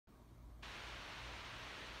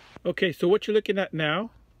Okay, so what you're looking at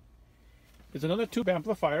now is another tube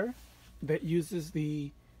amplifier that uses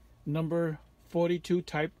the number 42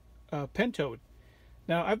 type Pentode.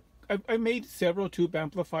 Now, I've made several tube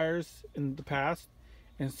amplifiers in the past,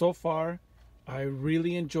 and so far, I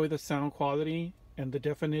really enjoy the sound quality and the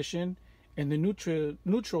definition and the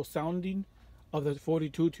neutral sounding of the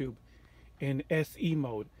 42 tube in SE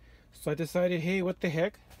mode. So I decided, hey, what the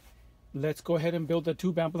heck? Let's go ahead and build a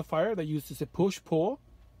tube amplifier that uses a push-pull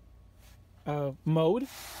mode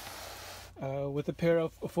with a pair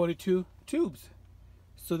of 42 tubes.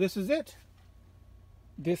 So this is it.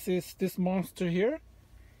 This monster here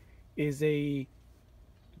is a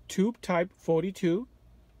tube type 42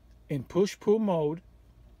 in push-pull mode,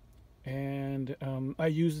 and I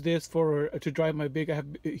use this to drive my I have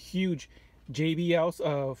huge JBLs,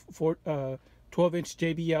 12-inch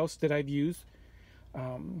JBLs that I've used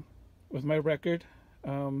with my record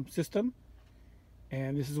system,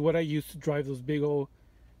 and this is what I use to drive those big old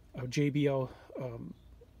JBL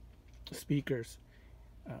speakers.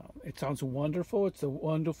 It sounds wonderful. It's a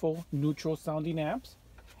wonderful neutral sounding amps.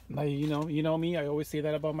 Now, you know me, I always say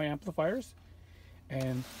that about my amplifiers,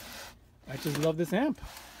 and I just love this amp.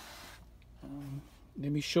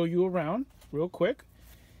 Let me show you around real quick.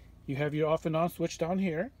 You have your off and on switch down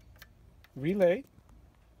here, relay,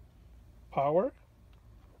 power.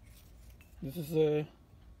 This is a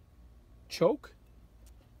choke,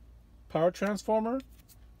 power transformer,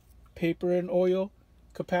 paper and oil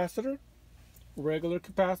capacitor, regular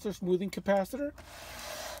capacitor, smoothing capacitor,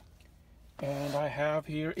 and I have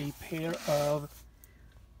here a pair of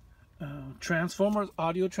transformers,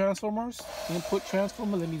 audio transformers, input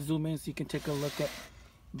transformer. Let me zoom in so you can take a look at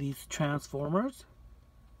these transformers.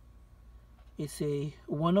 It's a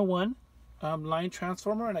 101 line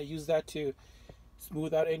transformer, and I use that to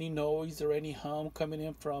smooth out any noise or any hum coming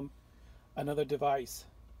in from another device.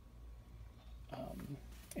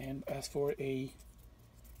 And as for a,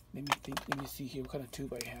 let me see here what kind of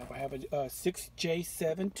tube I have. I have a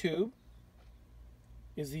 6J7 tube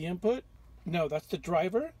is the input. No, that's the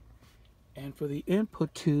driver. And for the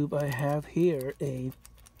input tube, I have here a,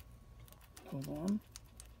 hold on.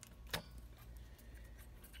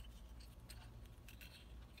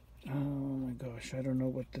 Oh my gosh, I don't know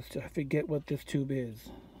what this, I forget what this tube is.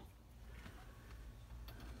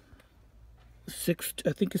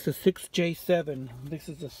 I think it's a 6J7. This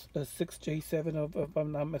is a 6J7 if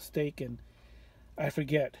I'm not mistaken. I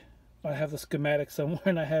forget. I have the schematic somewhere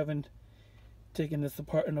and I haven't taken this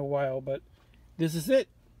apart in a while, but this is it.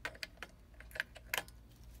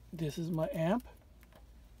 This is my amp.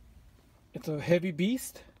 It's a heavy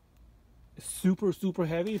beast. It's super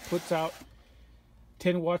heavy. It puts out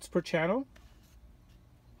 10 watts per channel.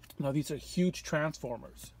 Now these are huge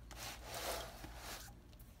transformers.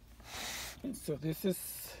 And so this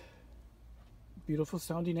is beautiful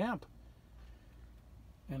sounding amp.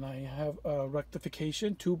 And I have a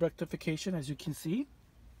rectification, tube rectification, as you can see.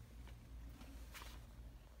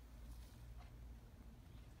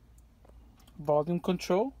 Volume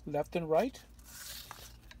control, left and right.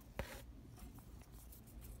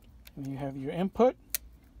 And you have your input.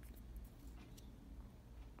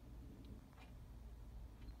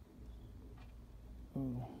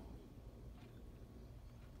 Ooh.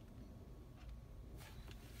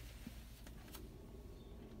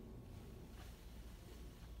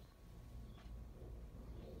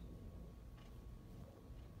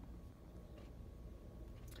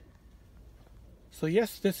 So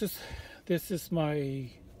yes, this is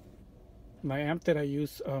my amp that I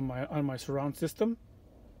use on my surround system.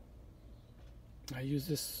 I use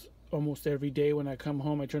this almost every day when I come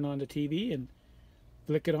home. I turn on the TV and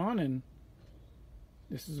flick it on, and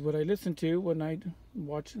this is what I listen to when I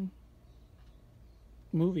watch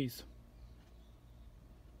movies.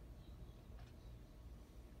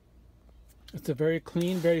 It's a very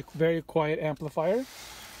clean, very quiet amplifier.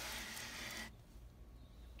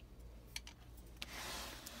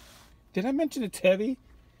 Did I mention it's heavy?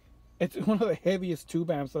 It's one of the heaviest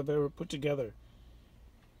tube amps I've ever put together.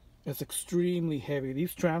 It's extremely heavy.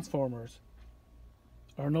 These transformers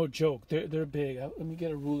are no joke. They're big. Let me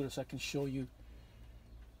get a ruler so I can show you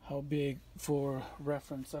how big for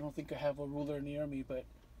reference. I don't think I have a ruler near me, but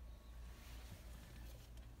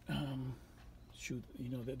shoot, you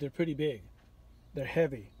know, they're pretty big. They're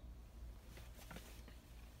heavy.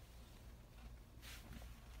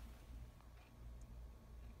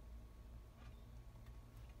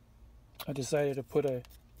 I decided to put a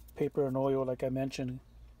paper and oil, like I mentioned,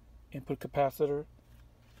 input capacitor.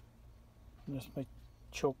 And there's my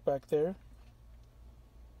choke back there.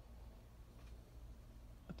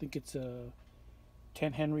 I think it's a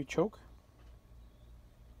 10 Henry choke.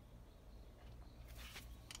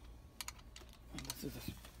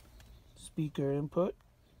 speaker input,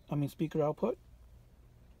 speaker output.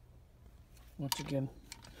 Once again,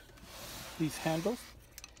 these handles.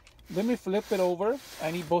 Let me flip it over. I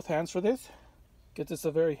need both hands for this because it's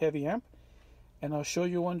a very heavy amp, and I'll show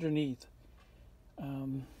you underneath.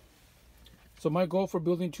 So my goal for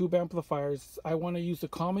building tube amplifiers, I want to use a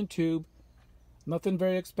common tube, nothing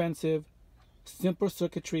very expensive, simple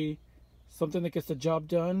circuitry, something that gets the job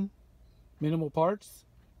done, minimal parts,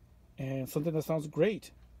 and something that sounds great.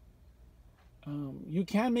 You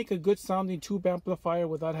can make a good sounding tube amplifier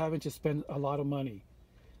without having to spend a lot of money.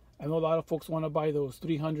 I know a lot of folks want to buy those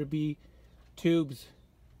 300B tubes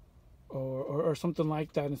or something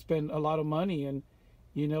like that and spend a lot of money. And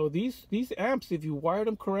you know, these amps, if you wire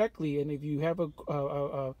them correctly and if you have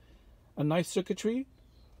a nice circuitry,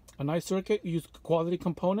 a nice circuit, use quality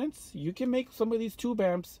components, you can make some of these tube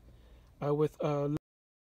amps with